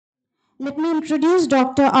Let me introduce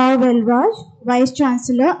Dr. R. Velraj, Vice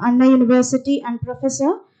Chancellor, Anna University and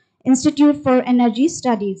Professor, Institute for Energy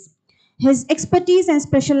Studies. His expertise and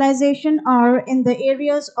specialization are in the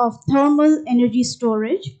areas of thermal energy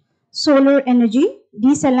storage, solar energy,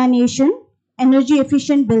 desalination, energy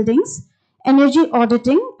efficient buildings, energy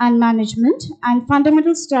auditing and management, and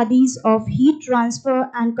fundamental studies of heat transfer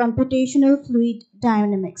and computational fluid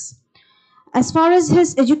dynamics. As far as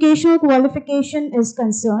his educational qualification is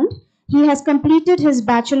concerned, he has completed his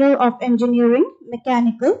Bachelor of Engineering,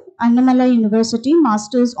 Mechanical, Annamala University,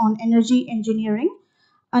 Masters on Energy Engineering,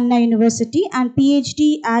 Anna University, and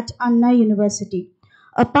PhD at Anna University.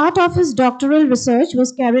 A part of his doctoral research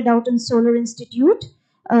was carried out in Solar Institute,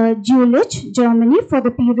 Jülich, Germany, for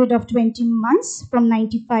the period of 20 months from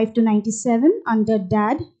 95 to 97 under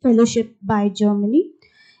DAD, Fellowship by Germany.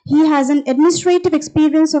 He has an administrative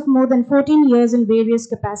experience of more than 14 years in various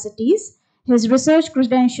capacities. His research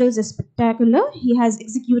credentials are spectacular. He has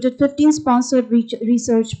executed 15 sponsored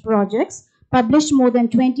research projects, published more than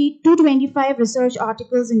 20 to 25 research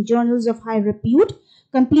articles in journals of high repute,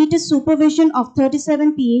 completed supervision of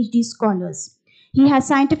 37 PhD scholars. He has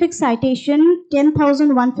scientific citation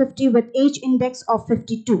 10,150 with H index of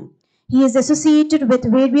 52. He is associated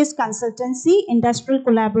with various consultancy, industrial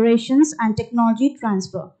collaborations, and technology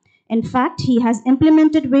transfer. In fact, he has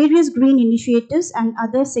implemented various green initiatives and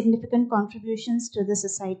other significant contributions to the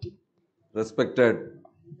society. Respected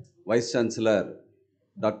Vice Chancellor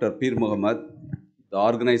Dr. Pir Mohammed, the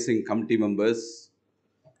organizing committee members,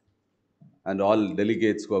 and all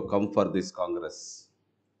delegates who have come for this Congress.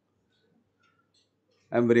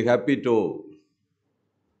 I am very happy to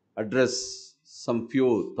address some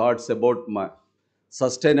few thoughts about my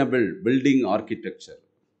sustainable building architecture.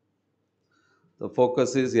 The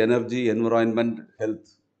focus is energy, environment,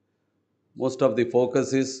 health. Most of the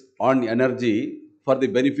focus is on energy for the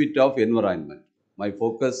benefit of environment. My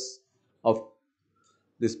focus of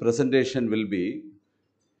this presentation will be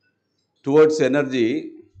towards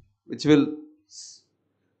energy which will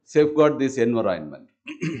safeguard this environment.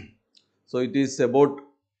 So it is about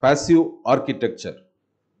passive architecture.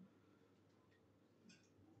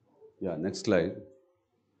 Yeah, next slide.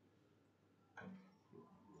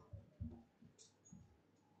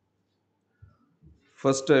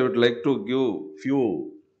 First, I would like to give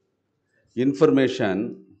few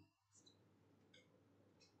information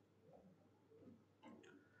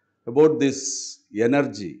about this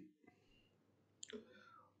energy.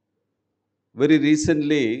 Very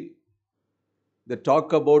recently, the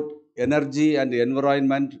talk about energy and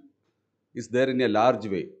environment is there in a large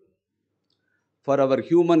way. For our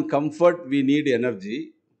human comfort, we need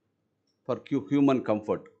energy. For human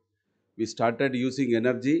comfort, we started using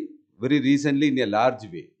energy very recently in a large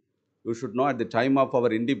way. You should know at the time of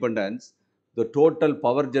our independence, the total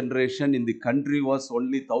power generation in the country was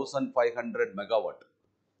only 1500 megawatt.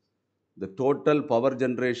 The total power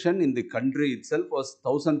generation in the country itself was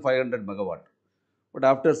 1500 megawatt. But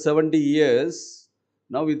after 70 years,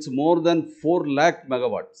 now it's more than 4 lakh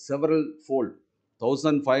megawatt, several fold.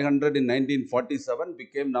 1500 in 1947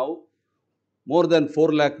 became now more than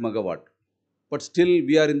 4 lakh megawatt. But still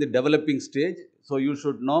we are in the developing stage. So you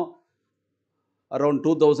should know around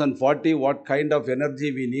 2040 what kind of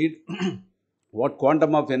energy we need, what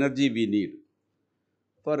quantum of energy we need.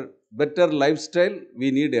 For better lifestyle,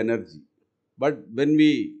 we need energy. But when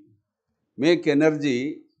we make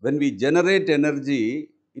energy, when we generate energy,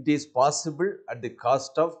 it is possible at the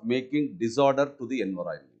cost of making disorder to the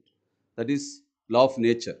environment. That is law of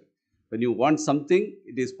nature. When you want something,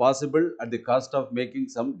 it is possible at the cost of making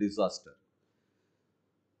some disaster.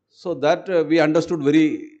 So that we understood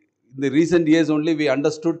in the recent years only we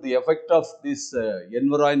understood the effect of this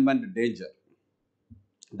environment danger.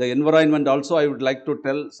 The environment also I would like to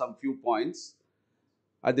tell some few points.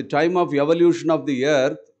 At the time of evolution of the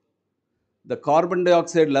earth, the carbon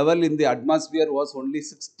dioxide level in the atmosphere was only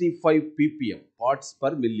 65 ppm, parts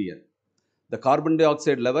per million. The carbon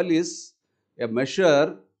dioxide level is a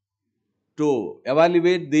measure to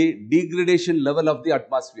evaluate the degradation level of the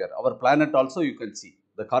atmosphere. Our planet also you can see.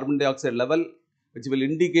 The carbon dioxide level which will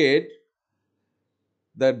indicate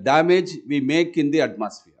the damage we make in the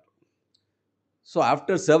atmosphere. So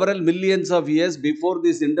after several millions of years before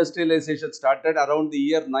this industrialization started around the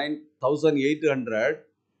year 9800,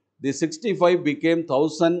 the 65 became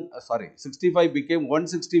 65 became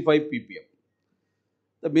 165 ppm.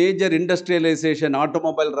 The major industrialization,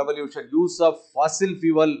 automobile revolution, use of fossil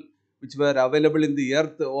fuel which were available in the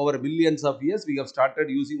earth over millions of years, we have started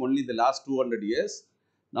using only the last 200 years.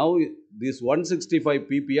 Now this 165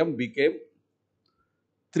 ppm became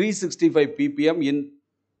 365 ppm in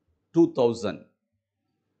 2000.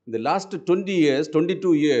 In the last 20 years,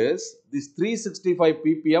 22 years, this 365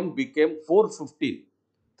 ppm became 415.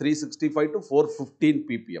 365 to 415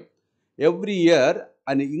 ppm. Every year,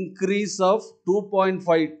 an increase of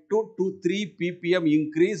 2.5 to 3 ppm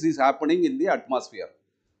increase is happening in the atmosphere,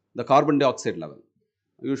 the carbon dioxide level.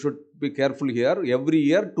 You should be careful here. Every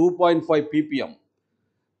year, 2.5 ppm.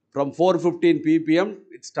 From 415 ppm,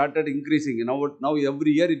 it started increasing. Now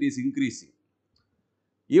every year it is increasing.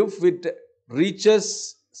 If it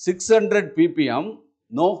reaches 600 ppm,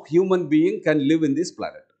 no human being can live in this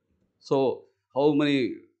planet. So, how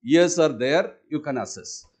many years are there? You can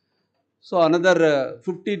assess. So, another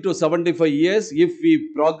 50 to 75 years if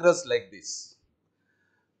we progress like this.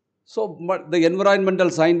 So, but the environmental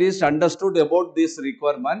scientists understood about this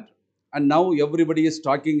requirement, and now everybody is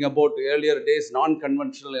talking about earlier days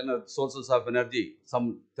non-conventional sources of energy.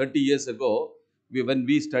 Some 30 years ago, when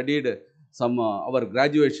we studied some our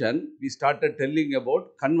graduation, we started telling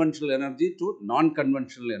about conventional energy to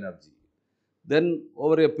non-conventional energy. Then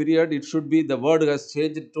over a period, it should be the word has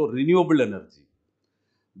changed to renewable energy.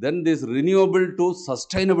 Then this renewable to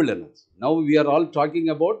sustainable energy. Now we are all talking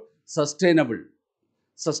about sustainable.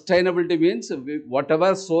 Sustainability means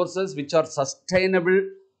whatever sources which are sustainable.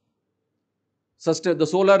 The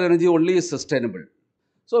solar energy only is sustainable.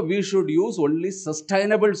 So we should use only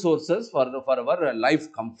sustainable sources for our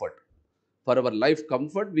life comfort. For our life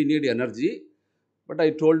comfort, we need energy. But I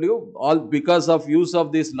told you, all because of use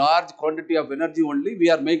of this large quantity of energy only, we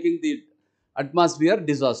are making the atmosphere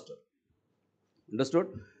disaster. Understood?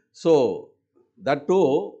 So that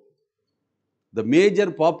too, the major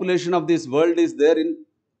population of this world is there in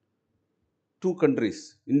two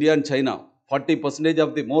countries, India and China. 40%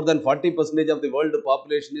 of the more than 40% of the world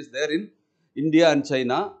population is there in India and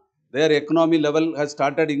China. Their economy level has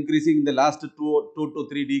started increasing in the last two to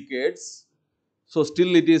 3 decades. So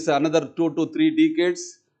still it is another 2 to 3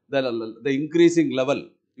 decades, the increasing level.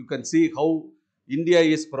 You can see how India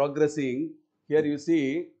is progressing. Here you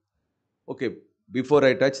see, okay, before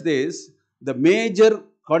I touch this, the major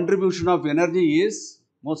contribution of energy is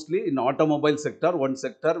mostly in automobile sector, one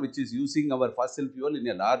sector which is using our fossil fuel in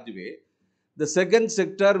a large way. The second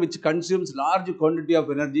sector which consumes large quantity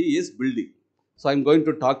of energy is building. So I am going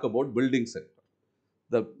to talk about building sector.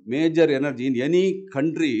 The major energy in any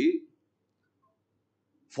country,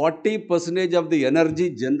 40% of the energy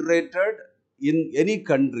generated in any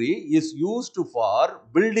country is used for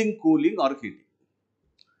building, cooling or heating.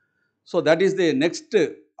 So that is the next,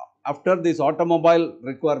 after this automobile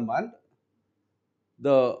requirement,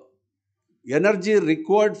 the energy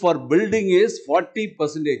required for building is 40%.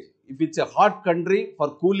 If it's a hot country,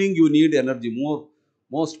 for cooling you need energy more.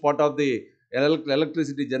 Most part of the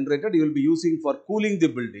electricity generated you will be using for cooling the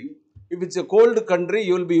building. If it's a cold country,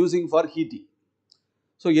 you will be using for heating.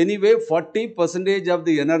 So anyway, 40% of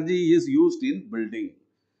the energy is used in building.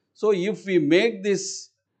 So if we make this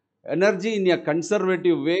energy in a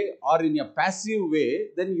conservative way or in a passive way,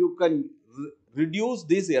 then you can reduce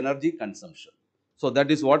this energy consumption. So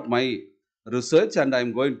that is what my research, and I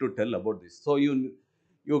am going to tell about this. So you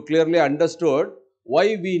clearly understood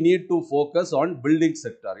why we need to focus on building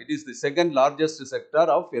sector. It is the second largest sector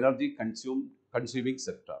of energy consuming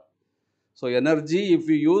sector. So energy, if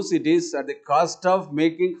we use, it is at the cost of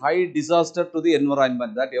making high disaster to the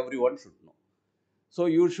environment, that everyone should know. So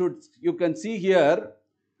you can see here,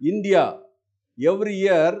 India, every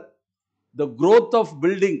year the growth of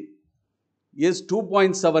building is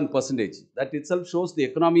 2.7%. That itself shows the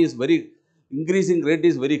economy is increasing rate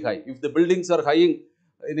is very high. If the buildings are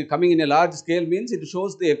coming in a large scale, means it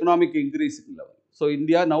shows the economic increasing level. So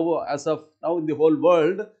India now, as of now, in the whole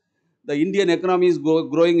world, the Indian economy is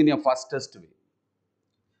growing in a fastest way.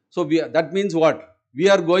 So that means what? We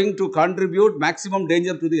are going to contribute maximum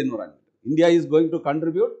danger to the environment. India is going to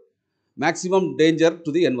contribute maximum danger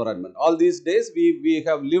to the environment. All these days we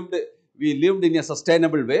lived in a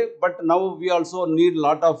sustainable way, but now we also need a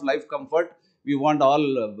lot of life comfort. We want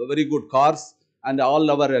all very good cars, and all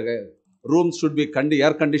our rooms should be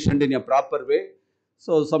air conditioned in a proper way.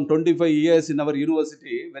 So some 25 years in our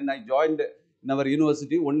university, when I joined in our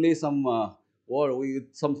university, only some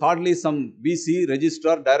hardly some BC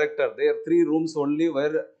registrar director, their 3 rooms only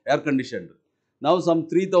were air conditioned. Now some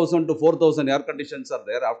 3,000 to 4,000 air conditions are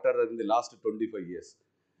there after in the last 25 years.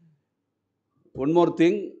 One more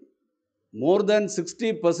thing, more than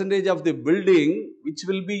 60% of the building which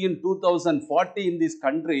will be in 2040 in this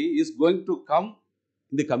country is going to come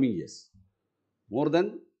in the coming years. More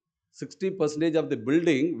than 60% of the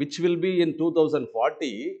building which will be in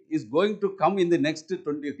 2040 is going to come in the next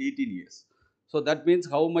 18 years. So that means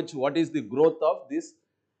what is the growth of this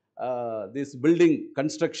this building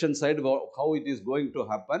construction side, how it is going to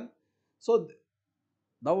happen. So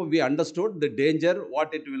now we understood the danger,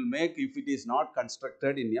 what it will make if it is not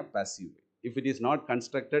constructed in a passive way. If it is not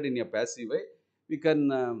constructed in a passive way, we can,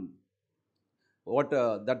 that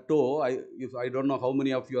too, if I don't know how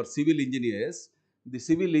many of you are civil engineers, the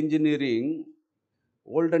civil engineering,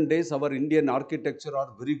 olden days, our Indian architecture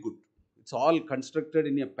are very good. It's all constructed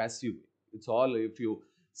in a passive way. It's all, if you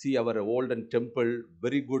see our olden temple,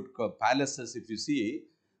 very good palaces, if you see,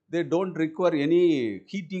 they don't require any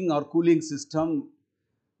heating or cooling system.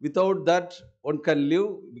 Without that, one can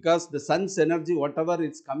live, because the sun's energy, whatever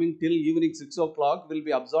it's coming till evening 6 o'clock, will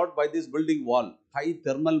be absorbed by this building wall, high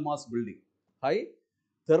thermal mass building. High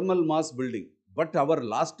thermal mass building. But our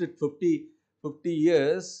last 50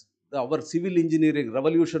 years, our civil engineering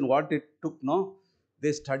revolution, what it took, no,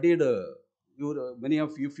 they studied, many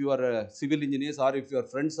of you, if you are civil engineers, or if your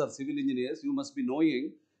friends are civil engineers, you must be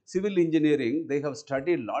knowing, civil engineering, they have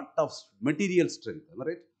studied lot of material strength, am I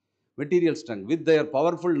right? Material strength. With their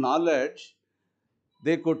powerful knowledge,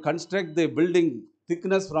 they could construct the building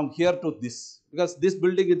thickness from here to this, because this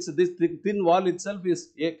building, it's this thin wall itself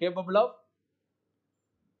is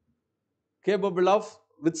capable of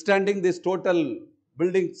withstanding this total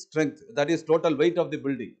building strength, that is total weight of the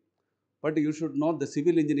building. But you should know, the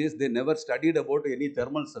civil engineers, they never studied about any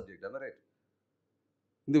thermal subject, am I right?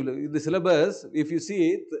 In the syllabus, if you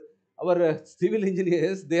see, our civil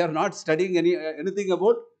engineers, they are not studying anything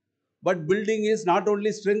about, but building is not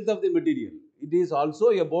only strength of the material, it is also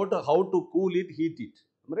about how to cool it, heat it,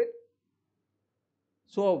 am I right?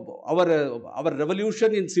 So our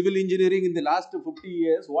revolution in civil engineering in the last 50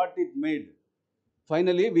 years, what it made?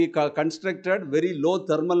 Finally, we constructed very low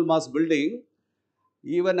thermal mass building.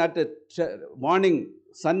 Even at morning,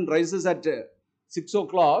 sun rises at 6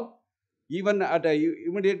 o'clock. Even at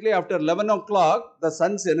immediately after 11 o'clock, the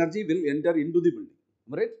sun's energy will enter into the building,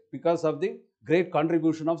 right? Because of the great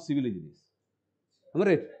contribution of civil engineers,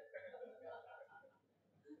 right?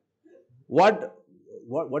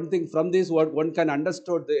 One thing from this, what one can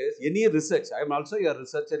understand this, any research, I am also a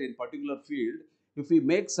researcher in particular field, if we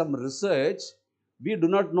make some research, we do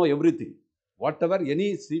not know everything. Whatever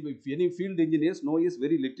if any field engineers know is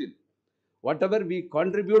very little. Whatever we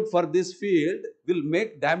contribute for this field will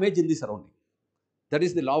make damage in the surrounding. That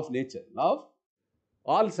is the law of nature. Law of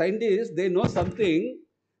all scientists, they know something,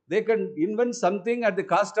 they can invent something at the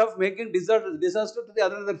cost of making disaster to the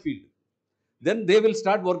other field. Then they will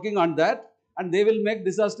start working on that, and they will make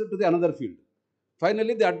disaster to the another field.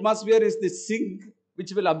 Finally, the atmosphere is the sink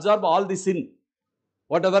which will absorb all the sin.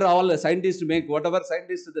 Whatever all scientists make, whatever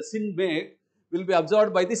scientists the sin make, will be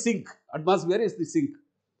absorbed by the sink. Atmosphere is the sink.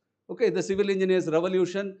 Okay, the civil engineers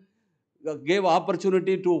revolution gave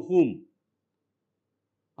opportunity to whom?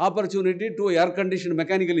 Opportunity to air conditioned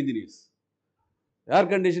mechanical engineers. Air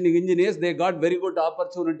conditioning engineers, they got very good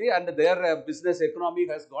opportunity, and their business economy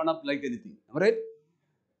has gone up like anything. Am I right?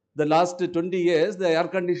 The last 20 years, the air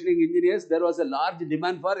conditioning engineers, there was a large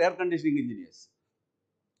demand for air conditioning engineers.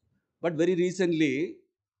 But very recently,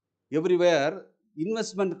 everywhere,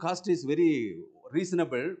 investment cost is very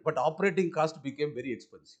reasonable, but operating cost became very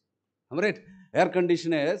expensive. Am I right? Air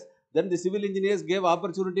conditioners, then the civil engineers gave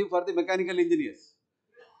opportunity for the mechanical engineers.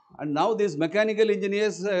 And now these mechanical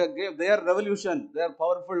engineers gave their revolution, their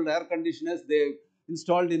powerful air conditioners they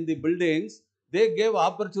installed in the buildings, they gave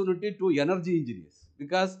opportunity to energy engineers,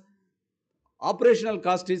 because operational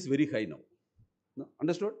cost is very high now. No?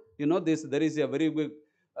 Understood? You know, there is a very big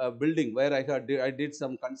building where I did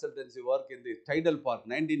some consultancy work in the Tidal Park.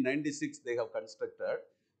 1996 they have constructed.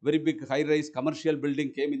 Very big high-rise commercial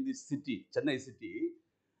building came in this city, Chennai city.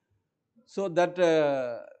 So that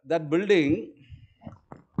building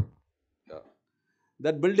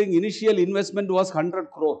initial investment was 100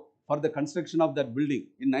 crore for the construction of that building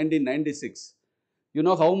in 1996. You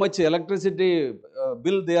know how much electricity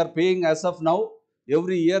bill they are paying as of now?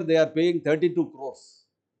 Every year they are paying 32 crores.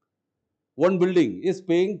 One building is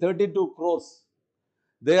paying 32 crores.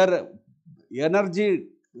 Their energy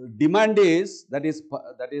demand is,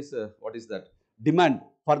 what is that? Demand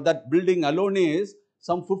for that building alone is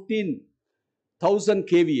some 15,000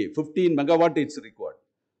 kVA, 15 megawatt it's required.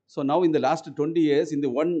 So now in the last 20 years, in the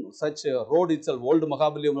one such road itself, Old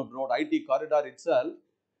Mahabalipuram Road, IT corridor itself,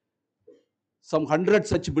 some 100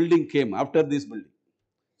 such building came after this building.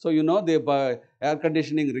 So you know the air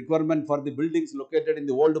conditioning requirement for the buildings located in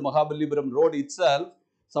the Old Mahabalipuram Road itself,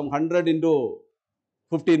 some 100 into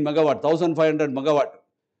 15 megawatt, 1500 megawatt,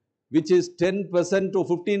 which is 10% to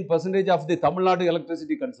 15% of the Tamil Nadu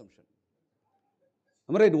electricity consumption.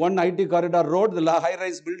 Am I right? One IT corridor road, the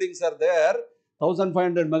high-rise buildings are there.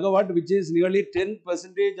 1500 megawatt, which is nearly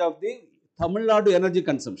 10% of the Tamil Nadu energy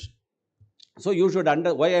consumption. So you should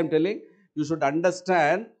why I am telling, you should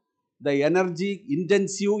understand the energy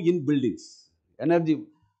intensive in buildings. Energy,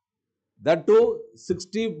 that too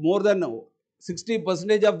 60, more than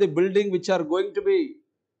 60% of the building which are going to be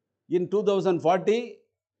in 2040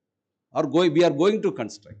 we are going to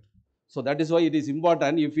construct. So that is why it is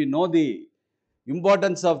important. If we know the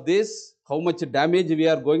importance of this, how much damage we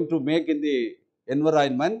are going to make in the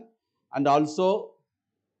environment, and also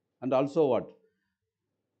what?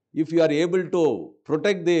 If you are able to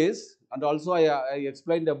protect this, and also I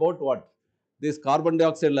explained about what? This carbon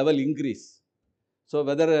dioxide level increase. So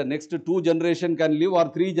whether next 2 generation can live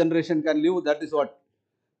or 3 generation can live, that is what?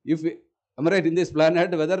 If we, am I right, in this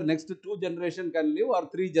planet, whether next 2 generation can live or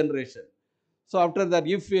 3 generation. So after that,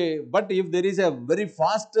 but if there is a very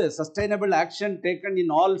fast sustainable action taken in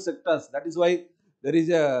all sectors, that is why there is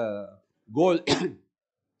a goal,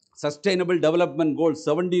 sustainable development goals,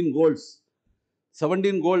 17 goals.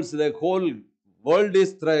 17 goals, the whole world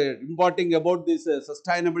is importing about these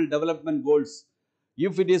sustainable development goals.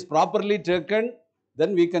 If it is properly taken,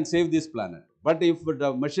 then we can save this planet. But if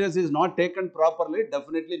the measures is not taken properly,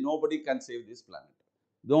 definitely nobody can save this planet.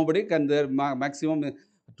 Nobody can, their maximum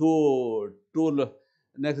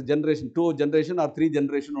next generation, 2 generation or 3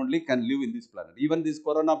 generation only can live in this planet. Even this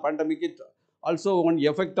corona pandemic, it also one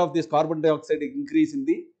effect of this carbon dioxide increase in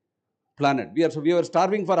the planet. We were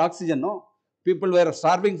starving for oxygen, no? People were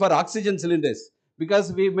starving for oxygen cylinders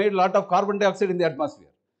because we made a lot of carbon dioxide in the atmosphere.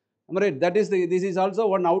 Am I right? This is also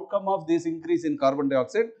one outcome of this increase in carbon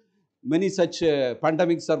dioxide. Many such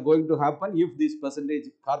pandemics are going to happen if this percentage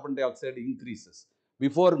carbon dioxide increases.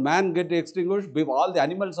 Before man get extinguished, all the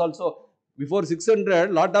animals also, before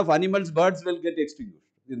 600, lot of animals, birds will get extinguished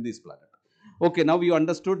in this planet. Okay, now you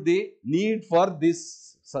understood the need for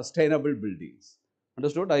this sustainable buildings.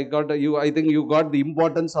 Understood? I think you got the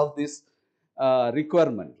importance of this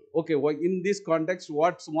requirement. Okay, in this context,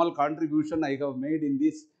 what small contribution I have made in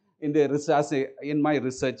this, in the research, in my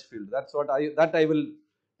research field. That's what I will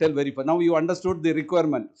tell very fast. Now you understood the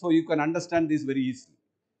requirement, so you can understand this very easily.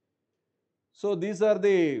 So these are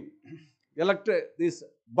the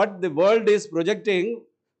but the world is projecting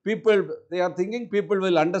people. They are thinking people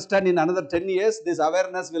will understand in another 10 years. This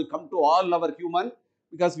awareness will come to all our human,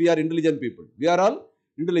 because we are intelligent people. We are all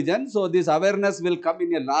intelligent. So this awareness will come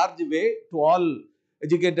in a large way to all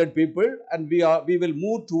educated people, and we will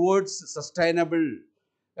move towards sustainable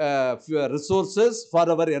resources for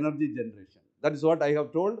our energy generation. That is what I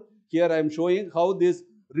have told. Here I am showing how this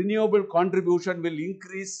renewable contribution will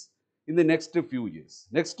increase in the next few years.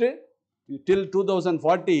 Next, till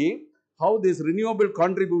 2040, how this renewable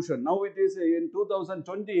contribution, now it is in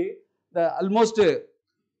 2020, the almost,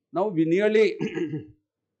 now we nearly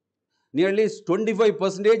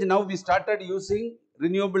 25% now we started using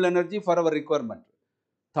renewable energy for our requirement.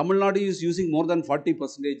 Tamil Nadu is using more than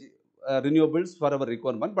 40% renewables for our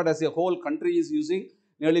requirement, but as a whole country is using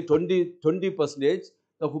nearly 20%.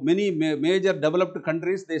 Many major developed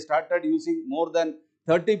countries, they started using more than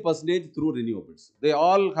 30% through renewables. They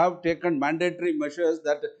all have taken mandatory measures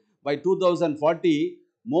that by 2040,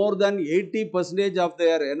 more than 80% of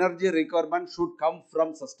their energy requirement should come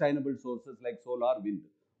from sustainable sources like solar, wind.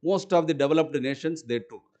 Most of the developed nations, they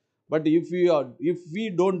took. But if we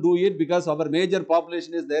don't do it, because our major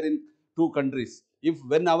population is there in 2 countries,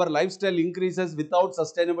 when our lifestyle increases without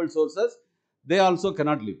sustainable sources, they also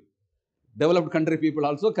cannot live. Developed country people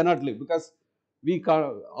also cannot live, because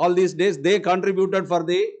all these days they contributed for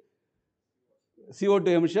the CO2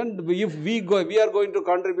 emission. If we are going to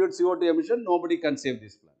contribute CO2 emission, nobody can save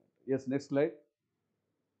this planet. Yes, next slide.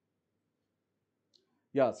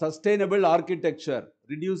 Yeah, sustainable architecture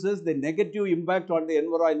reduces the negative impact on the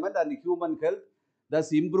environment and human health,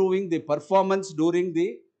 thus improving the performance during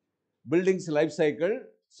the building's life cycle.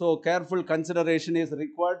 So careful consideration is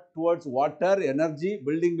required towards water, energy,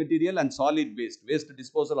 building material and solid waste. Waste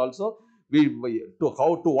disposal also,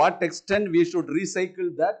 to what extent we should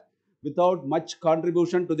recycle that without much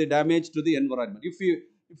contribution to the damage to the environment. If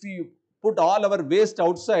we put all our waste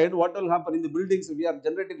outside, what will happen in the buildings? We are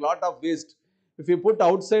generating a lot of waste. If you put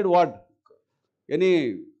outside what?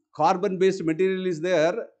 Any carbon based material is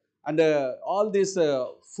there, and all this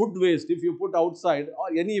food waste, if you put outside,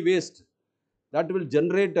 or any waste, that will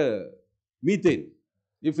generate methane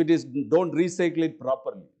if it is don't recycle it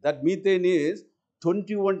properly. That methane is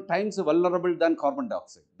 21 times vulnerable than carbon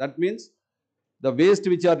dioxide. That means the waste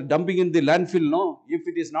which are dumping in the landfill, no, if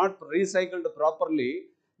it is not recycled properly,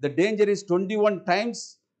 the danger is 21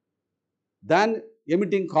 times than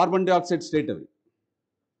emitting carbon dioxide straight away.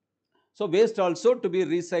 So waste also to be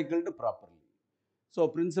recycled properly. So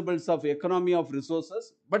principles of economy of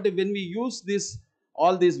resources. But when we use this,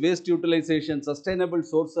 all these waste utilization, sustainable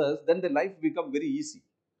sources, then the life become very easy.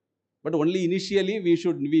 But only initially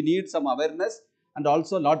we need some awareness and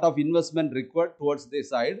also a lot of investment required towards this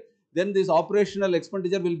side. Then this operational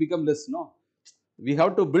expenditure will become less. No, we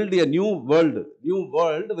have to build a new world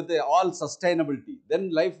with all sustainability.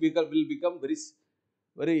 Then life will become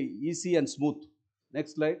very easy and smooth.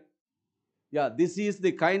 Next slide. Yeah, this is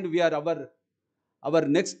the kind we are our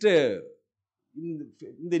next in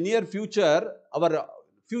the near future. Our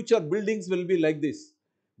future buildings will be like this: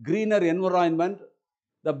 greener environment.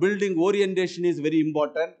 The building orientation is very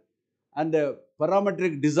important, and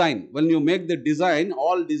parametric design. When you make the design,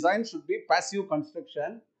 all design should be passive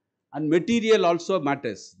construction, and material also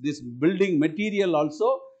matters. This building material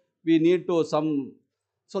also we need to some.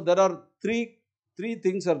 So there are three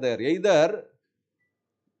things are there. Either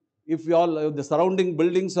if the surrounding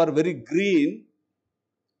buildings are very green,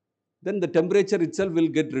 then the temperature itself will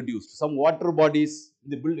get reduced. Some water bodies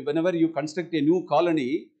in the building, whenever you construct a new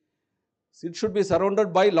colony, it should be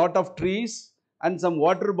surrounded by lot of trees and some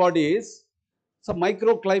water bodies. Some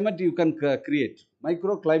microclimate you can create,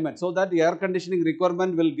 microclimate, so that the air conditioning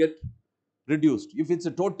requirement will get reduced. If it's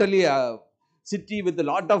a totally city with a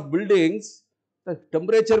lot of buildings, the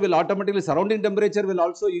temperature will automatically, surrounding temperature will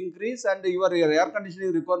also increase, and your air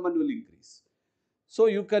conditioning requirement will increase. So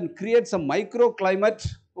you can create some microclimate.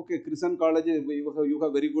 Okay, Crescent College, you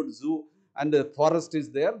have very good zoo and the forest is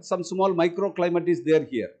there. Some small microclimate is there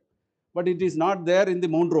here, but it is not there in the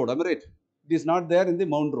Mount Road. Am I right? It is not there in the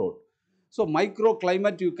Mount Road. So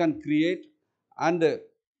microclimate you can create, and to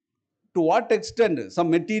what extent some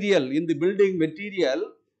material in the building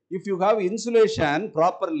material, if you have insulation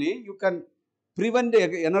properly, you can prevent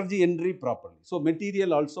energy entry properly. So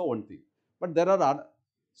material also one thing. But there are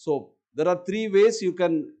three ways you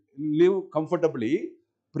can live comfortably.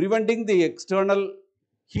 Preventing the external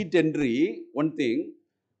heat entry, one thing.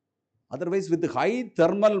 Otherwise, with high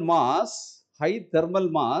thermal mass,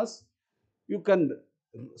 you can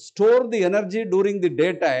store the energy during the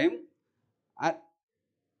daytime.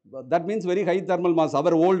 That means very high thermal mass.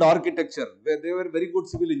 Our old architecture, where they were very good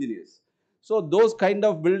civil engineers. So those kind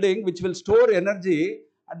of building which will store energy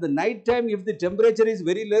at the night time, if the temperature is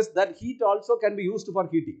very less, that heat also can be used for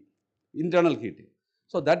heating, internal heating.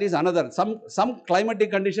 So that is another, some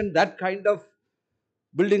climatic condition, that kind of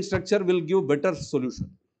building structure will give better solution.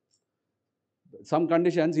 Some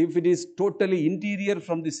conditions, if it is totally interior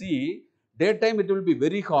from the sea, daytime it will be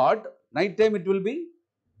very hot, night time it will be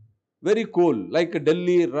very cool, like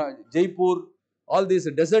Delhi, Jaipur, all this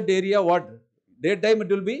desert area. What daytime it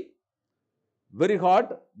will be very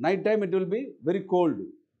hot, night time it will be very cold.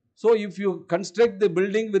 So if you construct the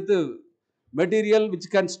building with the material which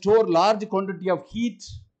can store large quantity of heat,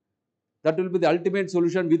 that will be the ultimate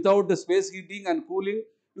solution. Without the space heating and cooling,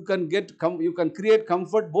 you can create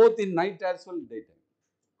comfort both in night as well as daytime.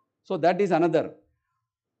 So that is another.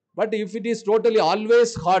 But if it is totally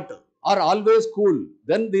always hot or always cool,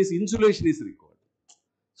 then this insulation is required.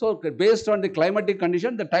 So based on the climatic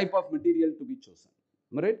condition, the type of material to be chosen.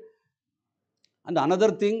 Right? And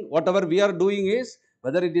another thing, whatever we are doing is,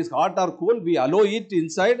 whether it is hot or cool, we allow it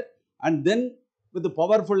inside, and then with the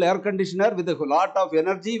powerful air conditioner, with a lot of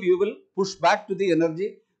energy, we will push back to the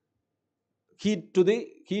energy,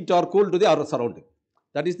 heat or cool to the surrounding.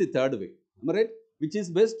 That is the third way. Am I right? Which is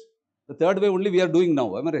best? The third way only we are doing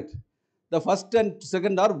now. Am I right? The first and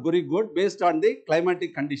second are very good based on the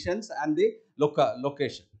climatic conditions and the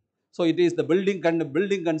location. So it is the building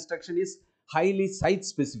construction is highly site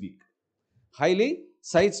specific.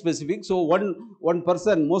 So one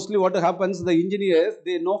person, mostly what happens, the engineers,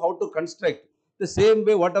 they know how to construct. The same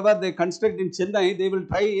way whatever they construct in Chennai, they will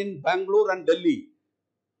try in Bangalore and Delhi.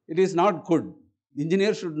 It is not good.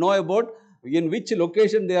 Engineers should know about in which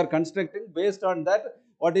location they are constructing. Based on that,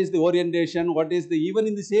 what is the orientation, even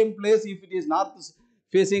in the same place, if it is north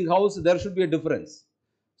facing house, there should be a difference.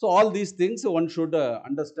 So all these things one should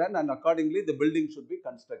understand, and accordingly the building should be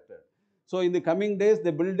constructed. So in the coming days,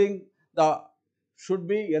 the building should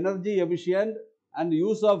be energy efficient and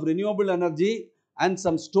use of renewable energy and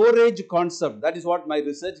some storage concept. That is what my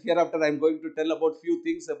research. Hereafter I am going to tell about few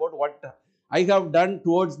things about what I have done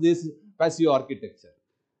towards this passive architecture.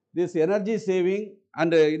 This energy saving,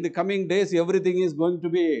 and in the coming days everything is going to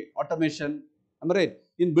be automation. Am I right?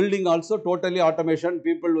 In building also totally automation.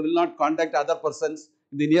 People will not contact other persons.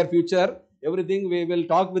 In the near future, everything we will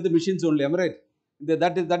talk with the machines only. Am I right?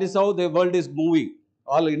 That is how the world is moving.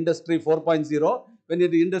 All industry 4.0. When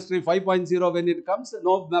it industry 5.0, when it comes,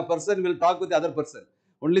 no person will talk with the other person.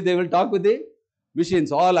 Only they will talk with the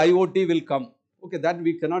machines. All IoT will come. Okay, that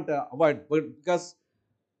we cannot avoid, because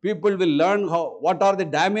People will learn what are the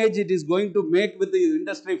damage it is going to make with the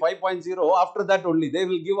industry 5.0. After that only, they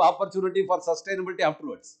will give opportunity for sustainability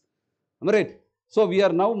afterwards. Am I right? So we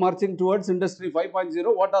are now marching towards industry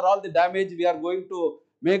 5.0. What are all the damage we are going to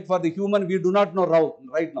make for the human? We do not know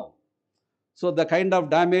right now. So the kind of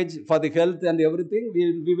damage for the health and everything,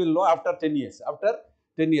 we will know after 10 years. After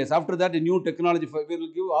 10 years. After that, a new technology, we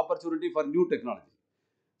will give opportunity for new technology.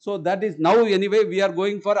 So that is now anyway, we are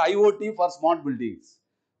going for IoT for smart buildings.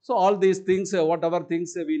 So all these things, whatever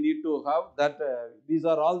things we need to have, that these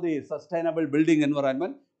are all the sustainable building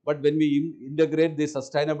environment. But when we integrate the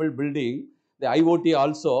sustainable building, the IoT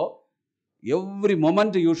also, every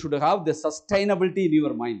moment you should have the sustainability in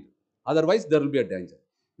your mind. Otherwise, there will be a danger.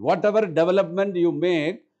 Whatever development you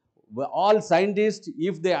make, all scientists,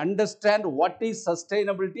 if they understand what is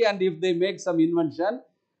sustainability and if they make some invention,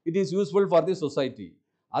 it is useful for the society.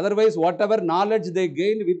 Otherwise, whatever knowledge they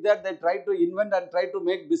gain, with that they try to invent and try to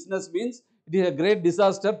make business, means it is a great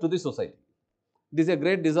disaster to the society. It is a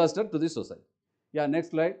great disaster to the society. Yeah,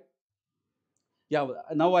 next slide. Yeah,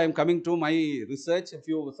 now I am coming to my research.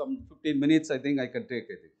 Some 15 minutes I think I can take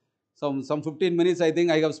it. Some 15 minutes I think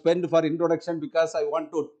I have spent for introduction, because I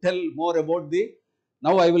want to tell more about the,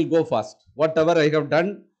 now I will go fast, whatever I have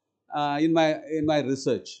done in my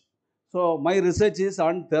research. So my research is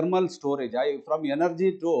on thermal storage. From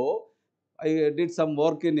energy to, I did some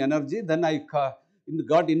work in energy, then I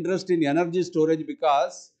got interest in energy storage,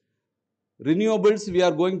 because renewables we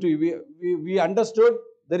are going to, we understood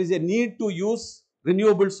there is a need to use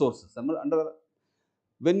renewable sources.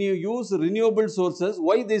 When you use renewable sources,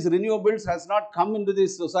 why these renewables has not come into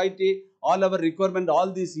this society, all our requirement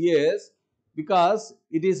all these years? Because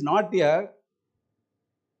it is not a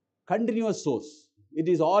continuous source. It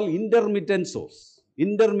is all intermittent source.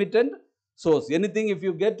 Intermittent source. Anything if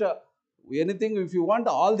you get, anything if you want,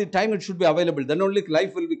 all the time it should be available. Then only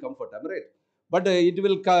life will be comfort. Am I right? But it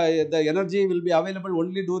will, the energy will be available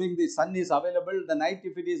only during the sun is available. The night,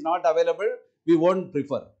 if it is not available, we won't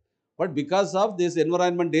prefer. But because of this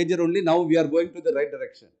environment danger only, now we are going to the right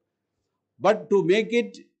direction. But to make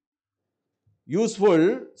it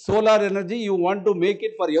useful, solar energy, you want to make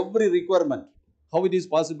it for every requirement. How it is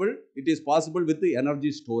possible? It is possible with the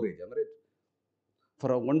energy storage. Am I right?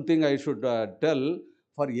 For one thing I should tell,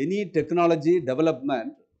 for any technology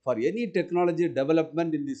development,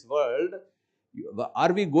 in this world,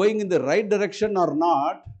 are we going in the right direction or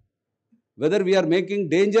not? Whether we are making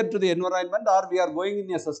danger to the environment or we are going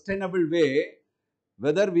in a sustainable way,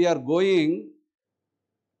 whether we are going,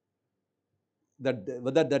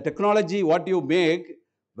 whether the technology what you make,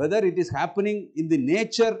 whether it is happening in the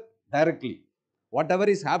nature directly. Whatever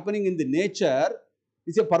is happening in the nature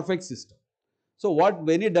is a perfect system. So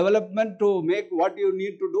any development to make, what you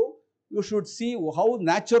need to do, you should see how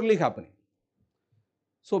naturally happening.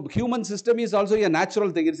 So human system is also a natural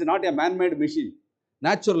thing. It's not a man-made machine.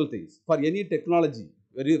 Natural things for any technology,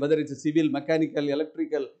 whether it's a civil, mechanical,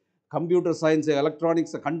 electrical, computer science,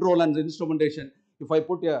 electronics, control and instrumentation. If I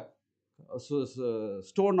put a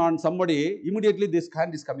stone on somebody, immediately this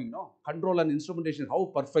hand is coming. No, control and instrumentation. How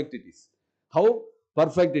perfect it is. How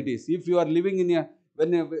perfect it is. If you are living in a,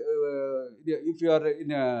 if you are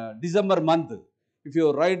in a December month, if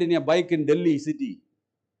you ride in a bike in Delhi city,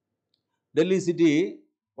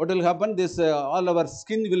 what will happen? This all our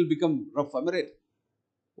skin will become rough. Am I right?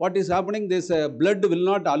 What is happening? This blood will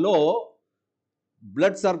not allow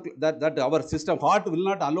blood circle, that our system, heart will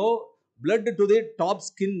not allow blood to the top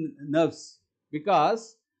skin nerves,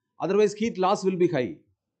 because otherwise heat loss will be high.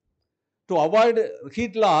 To avoid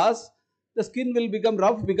heat loss, the skin will become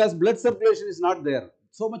rough because blood circulation is not there.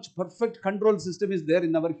 So much perfect control system is there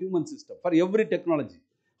in our human system for every technology.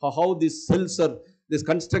 How these cells are, this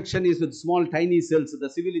construction is with small tiny cells, the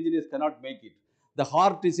civil engineers cannot make it. The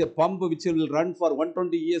heart is a pump which will run for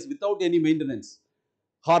 120 years without any maintenance.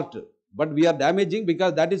 Heart. But we are damaging,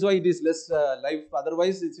 because that is why it is less life.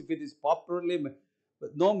 Otherwise, if it is properly,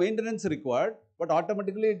 no maintenance required, but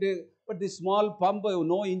automatically, but the small pump,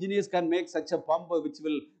 no engineers can make such a pump which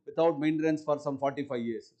will without maintenance for some 45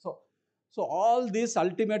 years. So all this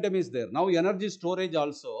ultimatum is there. Now energy storage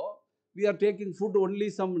also, we are taking food only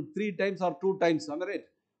some 3 times or 2 times, am I right?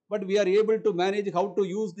 But we are able to manage how to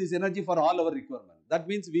use this energy for all our requirement. That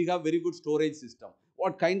means we have very good storage system.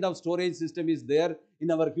 What kind of storage system is there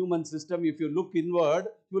in our human system? If you look inward,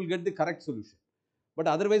 you will get the correct solution. But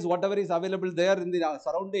otherwise, whatever is available there in the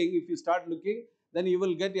surrounding, if you start looking, then you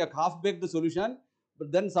will get a half-baked solution,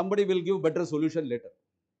 but then somebody will give better solution later.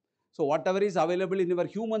 So whatever is available in our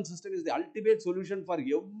human system is the ultimate solution for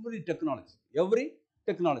every technology. Every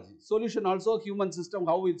technology. Solution also, human system,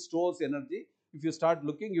 how it stores energy. If you start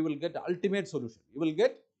looking, you will get ultimate solution. You will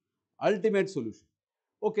get Ultimate solution.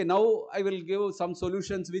 Okay, now I will give some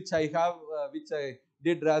solutions which I have, which I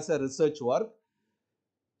did as a research work.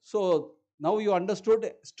 So now you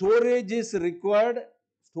understood storage is required.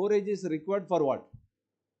 Storage is required for what?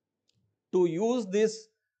 To use these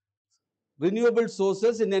renewable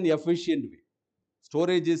sources in an efficient way.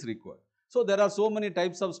 Storage is required. So there are so many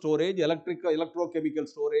types of storage: electrochemical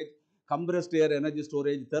storage, compressed air energy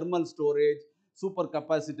storage, thermal storage,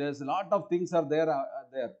 supercapacitors. A lot of things are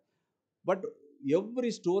there. But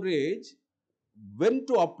every storage, when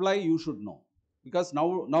to apply, you should know. Because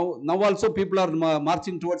now also people are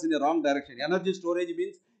marching towards in a wrong direction. Energy storage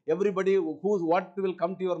means everybody what will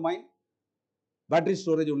come to your mind? Battery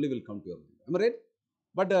storage only will come to your mind. Am I right?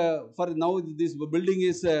 But for now, this building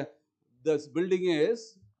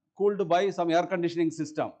is cooled by some air conditioning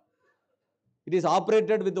system. It is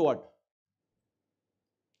operated with what?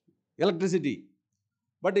 Electricity.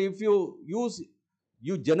 But if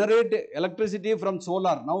you generate electricity from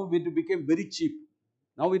solar, now it became very cheap.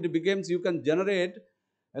 Now it becomes, you can generate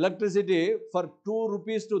electricity for 2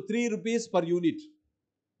 rupees to 3 rupees per unit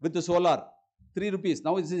with the solar. 3 rupees.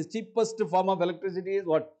 Now it's the cheapest form of electricity is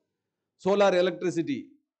what? Solar electricity.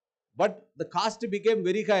 But the cost became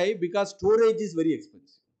very high because storage is very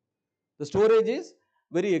expensive. The storage is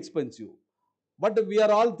very expensive. But we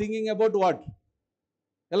are all thinking about what?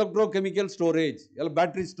 Electrochemical storage,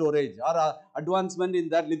 battery storage, or advancement in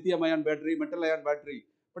that lithium ion battery, metal ion battery.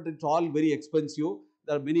 But it's all very expensive.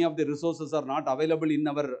 There are many of the resources are not available in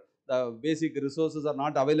our, basic resources are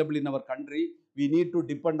not available in our country. We need to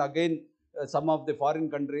depend again some of the foreign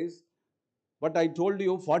countries. But I told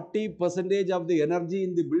you 40% of the energy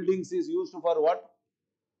in the buildings is used for what?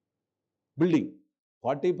 Building.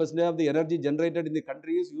 40% of the energy generated in the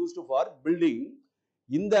country is used for building.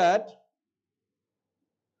 In that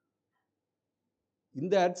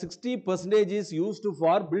 60% is used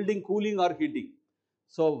for building cooling or heating.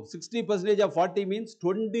 So 60% of 40 means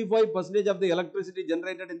 25% of the electricity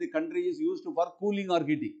generated in the country is used for cooling or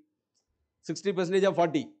heating. 60% of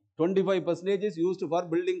 40, 25% is used for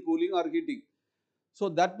building, cooling or heating. So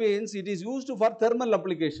that means it is used for thermal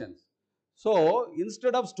applications. So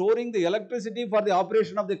instead of storing the electricity for the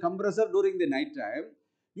operation of the compressor during the night time,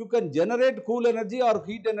 you can generate cool energy or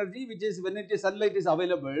heat energy, which is when sunlight is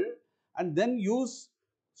available, and then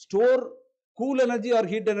store cool energy or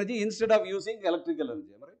heat energy instead of using electrical energy.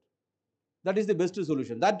 Am I right? That is the best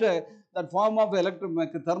solution. That form of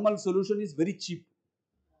thermal solution is very cheap.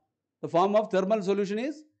 The form of thermal solution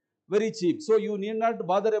is very cheap. So you need not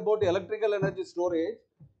bother about electrical energy storage.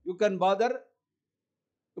 You can bother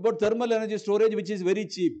about thermal energy storage, which is very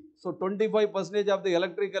cheap. So 25% of the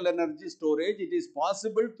electrical energy storage, it is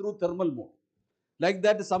possible through thermal mode. Like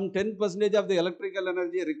that, some 10% of the electrical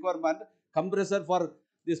energy requirement, compressor for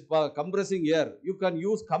this compressing air, you can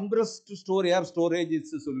use compressed to store air storage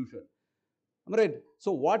is the solution. Right?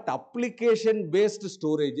 So what application based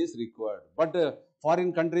storage is required? But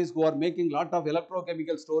foreign countries who are making lot of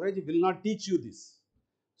electrochemical storage will not teach you this.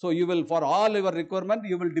 So you will, for all your requirement,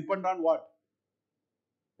 you will depend on what?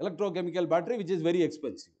 Electrochemical battery, which is very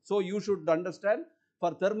expensive. So you should understand,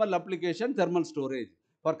 for thermal application, thermal storage.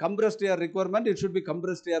 For compressed air requirement, it should be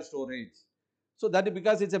compressed air storage. So that is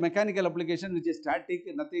because it's a mechanical application which is static,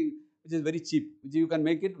 nothing, which is very cheap, which you can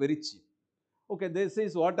make it very cheap. Okay, this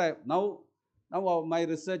is what now my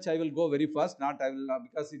research I will go very fast, not I will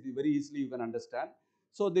because it is very easily you can understand.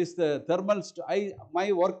 So this thermal,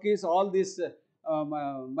 my work is all this,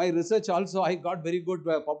 my research also I got very good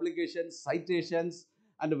publications, citations,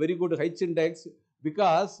 and a very good H index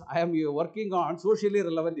because I am working on socially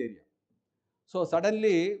relevant area. So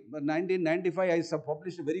suddenly, 1995, I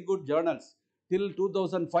published very good journals. Till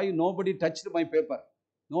 2005, nobody touched my paper.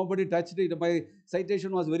 Nobody touched it. My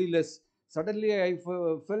citation was very less. Suddenly, I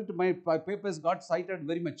felt my papers got cited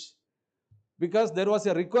very much. Because there was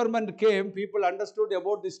a requirement came, people understood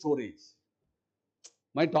about the storage.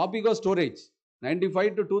 My topic was storage.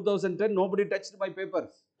 95 to 2010, nobody touched my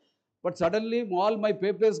papers. But suddenly, all my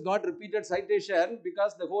papers got repeated citation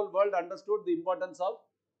because the whole world understood the importance of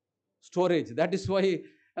storage. That is why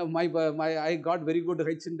I got very good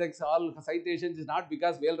H index. All citations is not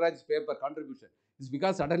because Wheelwright's paper contribution. It's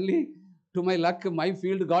because suddenly, to my luck, my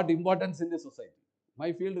field got importance in the society.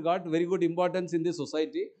 My field got very good importance in the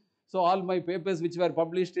society. So all my papers which were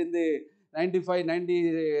published in the 95,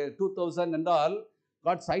 90, 2000 and all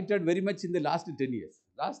got cited very much in the last 10 years.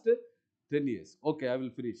 Last 10 years. Okay, I will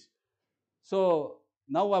finish. So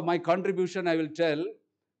now my contribution I will tell.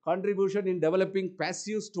 Contribution in developing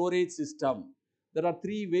passive storage system. There are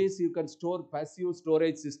 3 ways you can store passive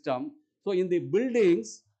storage system. So in the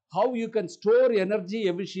buildings, how you can store energy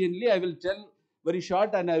efficiently, I will tell very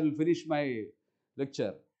short and I will finish my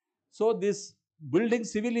lecture. So this building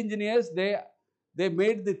civil engineers, they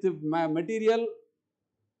made the material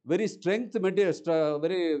very strength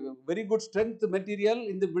material, very good strength material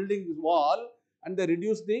in the building wall, and they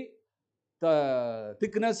reduce the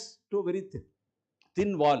thickness to very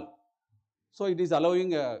thin wall. So it is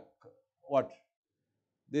allowing what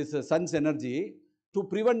this sun's energy. To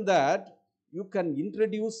prevent that, you can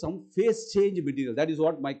introduce some phase change material. That is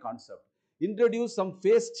what my concept. Introduce some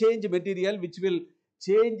phase change material which will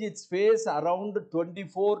change its phase around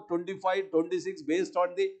 24, 25, 26 based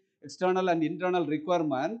on the external and internal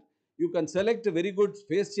requirement. You can select a very good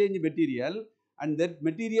phase change material, and that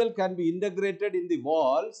material can be integrated in the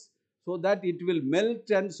walls so that it will melt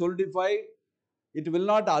and solidify. It will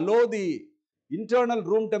not allow the internal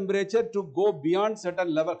room temperature to go beyond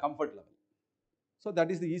certain level, comfort level. So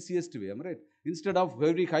that is the easiest way, am I right? Instead of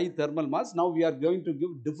very high thermal mass, now we are going to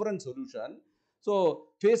give different solution. So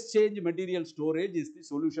phase change material storage is the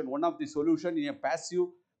solution, one of the solution in a passive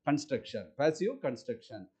construction. Passive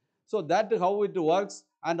construction. So that how it works.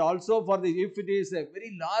 And also for the, if it is a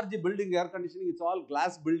very large building, air conditioning, it's all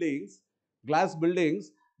glass buildings,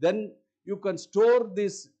 then you can store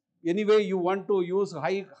this anyway. You want to use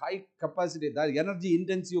high capacity, the energy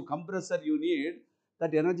intensive compressor you need.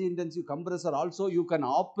 That energy intensive compressor also you can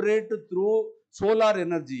operate through solar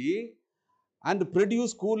energy and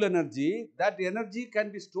produce cool energy. That energy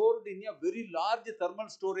can be stored in a very large thermal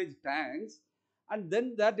storage tanks, and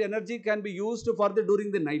then that energy can be used for the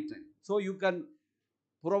during the night time. So you can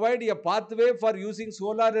provide a pathway for using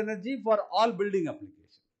solar energy for all building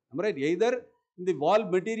application. Am I right? Either in the wall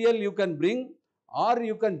material you can bring, or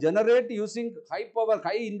you can generate using high power,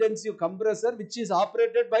 high intensive compressor which is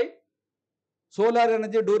operated by solar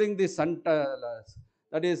energy during the sun,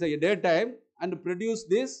 that is a daytime, and produce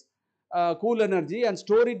this cool energy and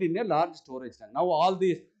store it in a large storage tank. Now all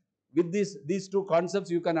these, with these two concepts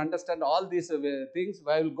you can understand all these things.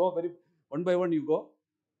 I will go very one by one, you go.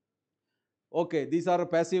 Okay, these are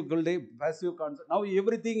passive concept. Now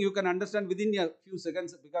everything you can understand within a few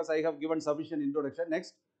seconds because I have given sufficient introduction.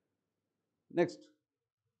 Next.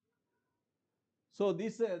 So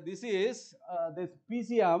this is this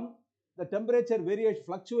PCM. The temperature variation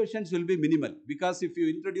fluctuations will be minimal because if you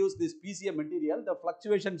introduce this PCM material, the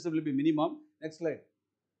fluctuations will be minimum. Next slide.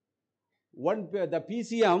 The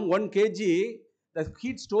PCM 1 kg, the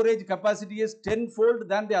heat storage capacity is 10-fold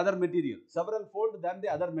than the other material, several fold than the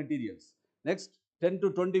other materials. Next, 10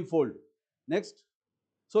 to 20 fold. Next.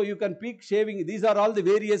 So you can peak shaving. These are all the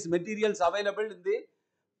various materials available in the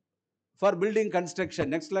for building construction.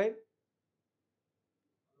 Next slide.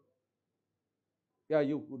 Yeah,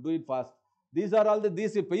 you do it fast. These are all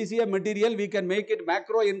this PCM material. We can make it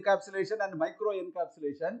macro encapsulation and micro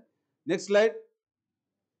encapsulation. Next slide.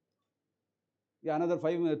 Yeah, another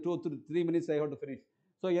 2 to 3 minutes I have to finish.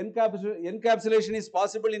 So encapsulation is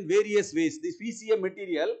possible in various ways. This PCM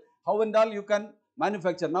material, how and all you can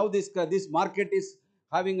manufacture. Now this market is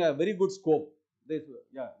having a very good scope.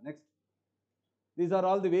 Next. These are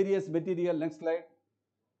all the various material. Next slide.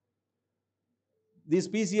 This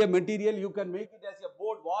PCM material, you can make it as a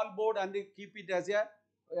board, wall board, and keep it as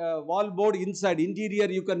a wall board inside. Interior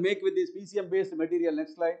you can make with this PCM based material.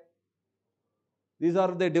 Next slide. These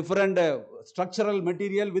are the different structural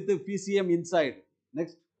material with the PCM inside.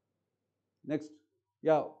 Next.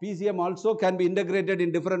 Yeah, PCM also can be integrated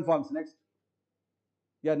in different forms. Next.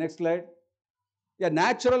 Yeah, next slide. Yeah,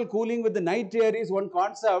 natural cooling with the night air is one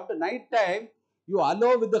concept. Night time you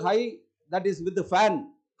allow with the high, that is with the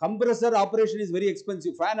fan. Compressor operation is very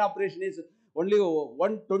expensive. Fan operation is only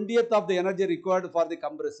 1/20th of the energy required for the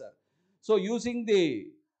compressor. So using the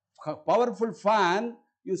powerful fan,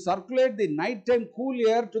 you circulate the nighttime cool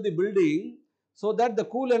air to the building so that the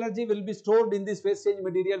cool energy will be stored in this phase change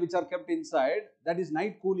material which are kept inside. That is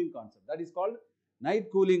night cooling concept. That is called night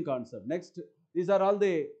cooling concept. Next, these are all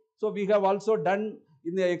the, so we have also done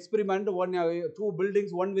in the experiment two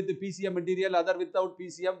buildings, one with the PCM material, other without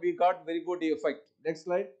PCM. We got very good effect. Next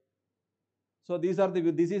slide. So these are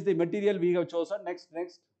this is the material we have chosen. Next.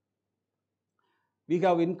 We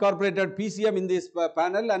have incorporated PCM in this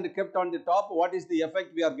panel and kept on the top. What is the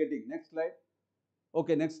effect we are getting? Next slide.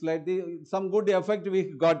 Okay, next slide. Some good effect we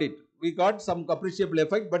got it. We got some appreciable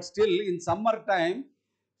effect, but still in summer time,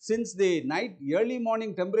 since the early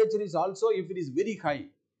morning temperature is also, if it is very high,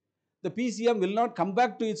 the PCM will not come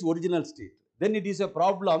back to its original state. Then it is a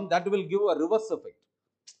problem that will give a reverse effect.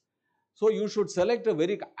 So you should select a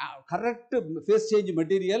very correct phase change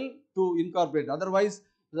material to incorporate. Otherwise,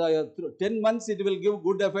 10 months it will give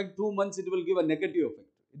good effect, 2 months it will give a negative effect.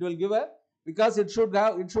 It will give because it should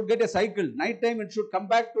get a cycle. Night time it should come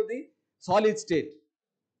back to the solid state.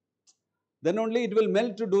 Then only it will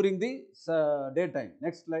melt during the daytime.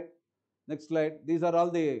 Next slide. Next slide. These are all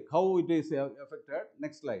the how it is affected.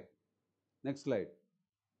 Next slide. Next slide.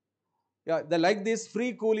 Yeah, the like this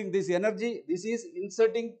free cooling, this energy, this is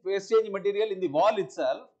inserting wastage material in the wall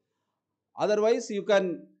itself. Otherwise, you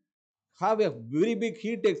can have a very big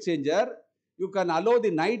heat exchanger. You can allow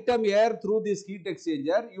the nighttime air through this heat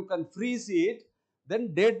exchanger. You can freeze it.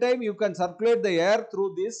 Then daytime you can circulate the air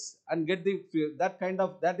through this and get the that kind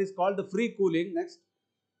of, that is called the free cooling. Next.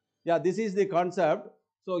 Yeah, this is the concept.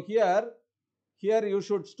 So here you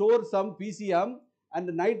should store some PCM,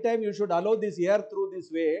 and night time you should allow this air through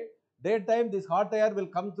this way. Daytime this hot air will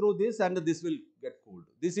come through this and this will get cooled.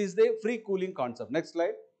 This is the free cooling concept. Next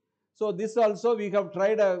slide. So this also we have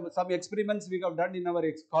tried some experiments we have done in our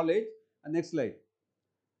college. And next slide.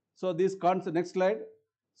 So this concept, next slide.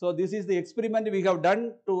 So this is the experiment we have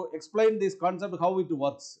done to explain this concept, how it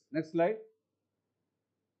works. Next slide.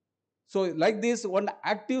 So like this one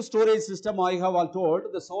active storage system I have all told,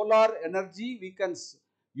 the solar energy we can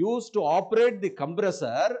use to operate the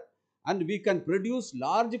compressor, and we can produce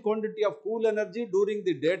large quantity of cool energy during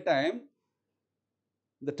the daytime.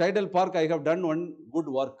 The tidal park I have done one good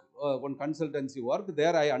work, one consultancy work.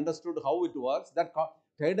 There I understood how it works. That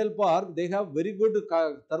tidal park, they have very good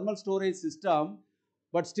thermal storage system,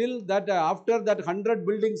 but still that after that 100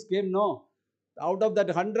 buildings came, no, out of that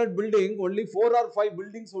 100 building, only 4 or 5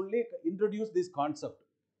 buildings only introduced this concept.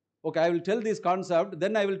 Okay, I will tell this concept,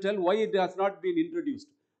 then I will tell why it has not been introduced.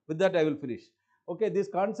 With that I will finish. Okay, this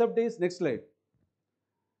concept is, next slide.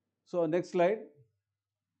 So next slide.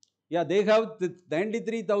 Yeah, they have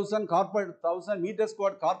 93,000 meter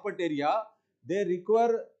square carpet area. They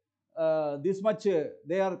require this much,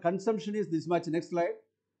 their consumption is this much. Next slide.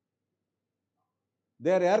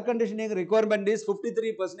 Their air conditioning requirement is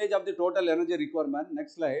 53% of the total energy requirement.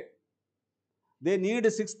 Next slide. They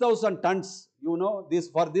need 6,000 tons. You know, this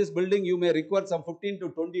for this building you may require some 15 to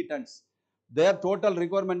 20 tons. Their total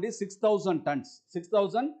requirement is 6,000 tons.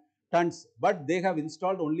 6,000 tons. But they have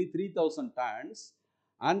installed only 3,000 tons.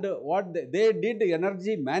 And what they did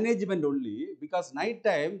energy management only, because night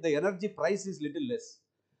time the energy price is little less.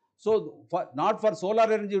 So not for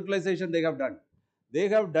solar energy utilization they have done. They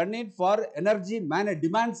have done it for energy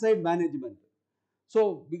demand side management.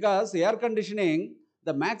 So because air conditioning,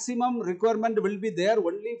 the maximum requirement will be there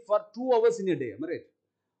only for 2 hours in a day, am I right?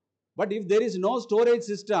 But if there is no storage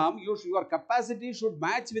system, your capacity should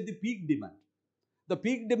match with the peak demand. The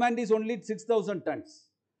peak demand is only 6,000 tons.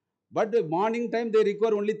 But the morning time they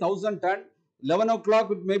require only 1,000 ton. 11 o'clock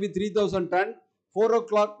it may be 3,000 ton. 4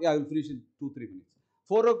 o'clock, yeah, I will finish in 2-3 minutes.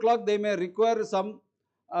 4 o'clock they may require some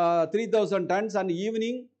 3,000 tons, and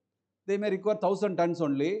evening they may require 1,000 tons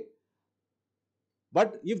only.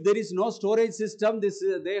 But if there is no storage system,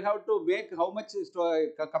 they have to make how much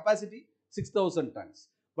capacity? 6,000 tons.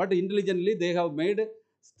 But intelligently they have made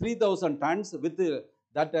 3,000 tons with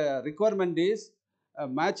that requirement is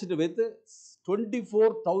matched with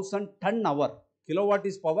 24,000 ton hour. Kilowatt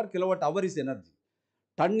is power, kilowatt hour is energy.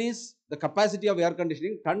 Ton is the capacity of air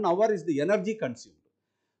conditioning, ton hour is the energy consumed.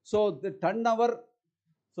 So the ton hour,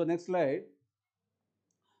 so next slide.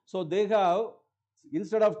 So they have,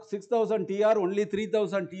 instead of 6,000 TR, only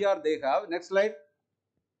 3,000 TR they have. Next slide.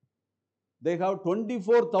 They have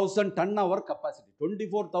 24,000 ton hour capacity.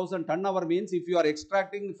 24,000 ton hour means if you are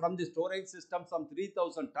extracting from the storage system some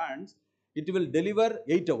 3,000 tons, it will deliver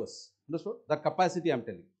 8 hours. Understood? The capacity I am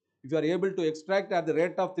telling. If you are able to extract at the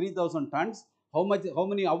rate of 3,000 tons, how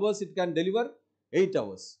many hours it can deliver? 8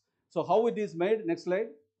 hours. So how it is made? Next slide.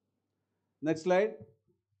 Next slide.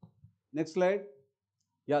 Next slide.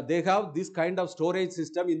 Yeah, they have this kind of storage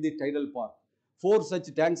system in the tidal park. 4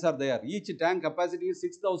 such tanks are there. Each tank capacity is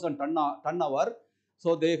 6,000 ton hour.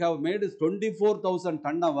 So they have made 24,000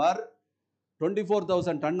 ton hour.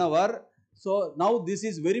 24,000 ton hour. So now this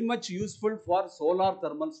is very much useful for solar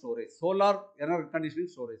thermal storage, solar air conditioning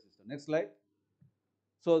storage system. Next slide.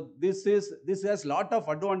 So this has lot of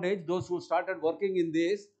advantage. Those who started working in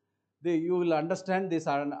this, you will understand this.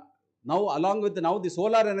 And now along with the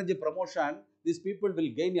solar energy promotion, these people will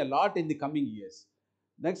gain a lot in the coming years.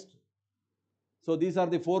 Next. So these are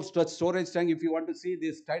the 4 storage tank. If you want to see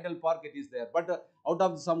this tidal park, it is there. But out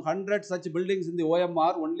of some 100 such buildings in the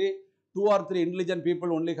OMR, only 2 or 3 intelligent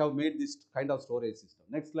people only have made this kind of storage system.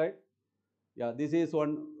 Next slide. Yeah, this is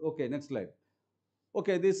one. Okay, next slide.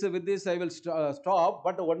 Okay, with this I will stop.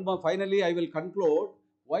 But one more, finally I will conclude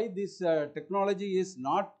why this technology is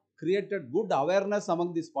not created good awareness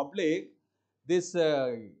among this public. This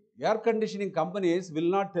air conditioning companies will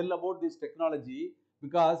not tell about this technology,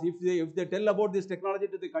 because if they tell about this technology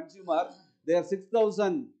to the consumer, their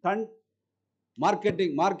 6,000 ton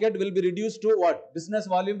Market will be reduced to what? Business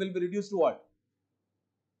volume will be reduced to what?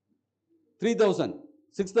 3,000.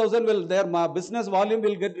 6,000 will, their business volume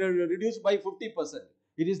will get reduced by 50%.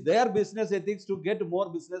 It is their business ethics to get more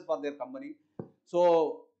business for their company.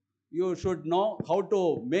 So you should know how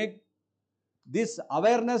to make this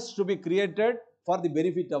awareness to be created for the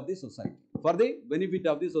benefit of the society. For the benefit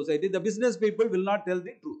of the society, the business people will not tell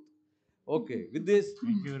the truth. Okay, with this.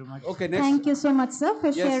 Thank you very much. Okay, next. Thank you so much, sir, for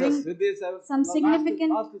Yes, sharing yes. With this, some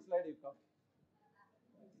significant. Last slide, you come.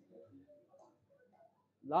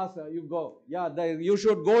 Last, you go. Yeah, you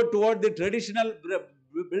should go toward the traditional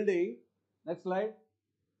building. Next slide.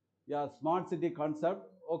 Yeah, smart city concept.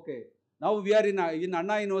 Okay. Now we are in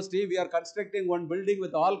Anna University. We are constructing one building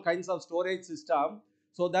with all kinds of storage system,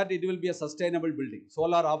 so that it will be a sustainable building,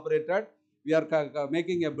 solar operated. We are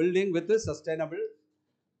making a building with sustainable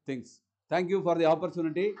things. Thank you for the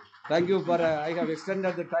opportunity. Thank you for, I have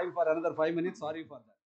extended the time for another 5 minutes. Sorry for that.